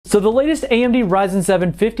So the latest AMD Ryzen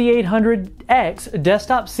 7 5800X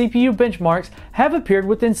desktop CPU benchmarks have appeared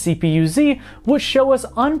within CPU-Z, which show us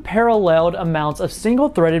unparalleled amounts of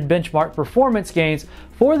single-threaded benchmark performance gains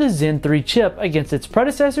for the Zen 3 chip against its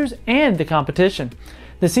predecessors and the competition.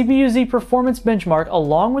 The CPU-Z performance benchmark,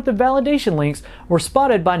 along with the validation links, were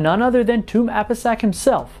spotted by none other than Tum Apisak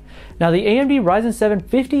himself. Now, the AMD Ryzen 7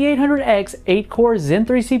 5800X 8-core Zen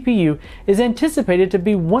 3 CPU is anticipated to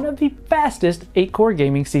be one of the fastest 8-core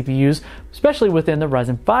gaming CPUs, especially within the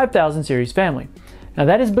Ryzen 5000 series family. Now,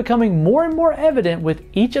 that is becoming more and more evident with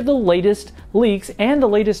each of the latest leaks, and the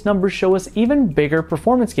latest numbers show us even bigger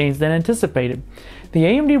performance gains than anticipated. The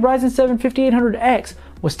AMD Ryzen 7 5800X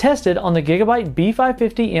was tested on the Gigabyte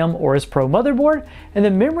B550M Aorus Pro motherboard, and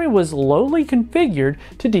the memory was lowly configured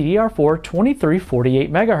to DDR4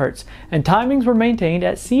 2348 MHz, and timings were maintained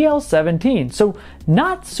at CL17, so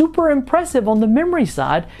not super impressive on the memory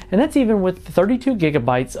side, and that's even with 32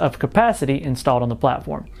 gigabytes of capacity installed on the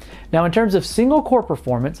platform. Now, in terms of single-core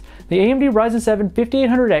performance, the AMD Ryzen 7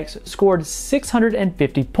 5800X scored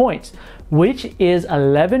 650 points, which is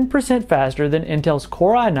 11% faster than Intel's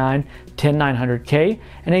Core i9-10900K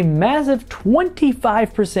and a massive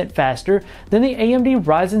 25% faster than the AMD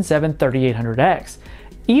Ryzen 7 3800X.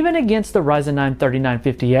 Even against the Ryzen 9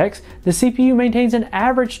 3950X, the CPU maintains an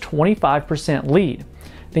average 25% lead.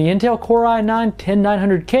 The Intel Core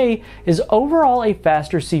i9-10900K is overall a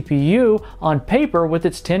faster CPU on paper with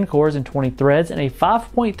its 10 cores and 20 threads and a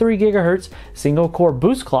 5.3 GHz single core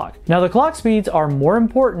boost clock. Now, the clock speeds are more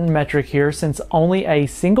important metric here since only a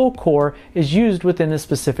single core is used within the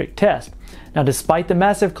specific test. Now, despite the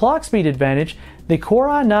massive clock speed advantage, the Core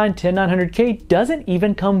i9-10900K doesn't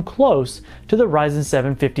even come close to the Ryzen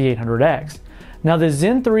 7 5800X. Now, the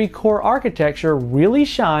Zen 3 core architecture really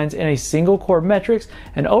shines in a single core metrics,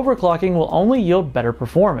 and overclocking will only yield better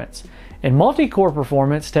performance. In multi-core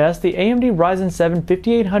performance tests, the AMD Ryzen 7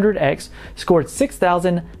 5800X scored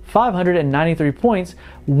 6,593 points,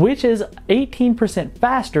 which is 18%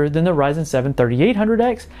 faster than the Ryzen 7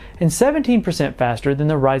 3800X and 17% faster than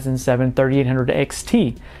the Ryzen 7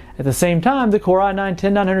 3800XT. At the same time, the Core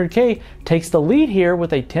i9-10900K takes the lead here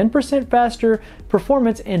with a 10% faster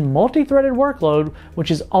performance in multi-threaded workload,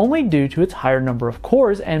 which is only due to its higher number of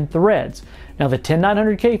cores and threads. Now, the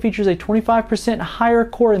 10900K features a 25% higher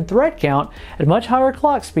core and thread count at much higher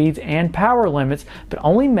clock speeds and power limits, but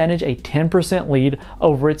only manage a 10% lead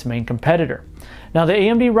over its main competitor. Now, the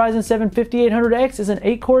AMD Ryzen 7 5800X is an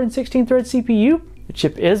 8-core and 16-thread CPU. The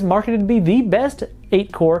chip is marketed to be the best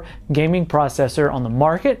 8-core gaming processor on the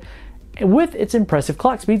market, with its impressive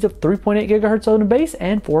clock speeds of 3.8 GHz on the base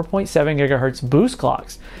and 4.7 GHz boost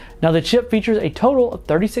clocks. Now, the chip features a total of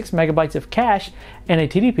 36 megabytes of cache and a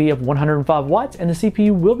TDP of 105 watts, and the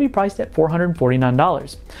CPU will be priced at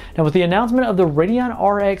 $449. Now, with the announcement of the Radeon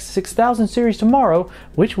RX 6000 series tomorrow,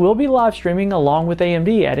 which will be live streaming along with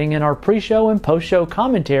AMD adding in our pre-show and post-show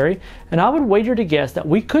commentary, and I would wager to guess that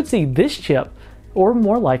we could see this chip, or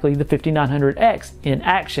more likely the 5900X, in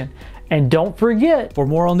action. And don't forget, for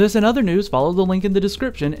more on this and other news, follow the link in the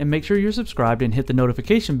description and make sure you're subscribed and hit the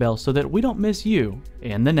notification bell so that we don't miss you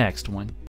in the next one.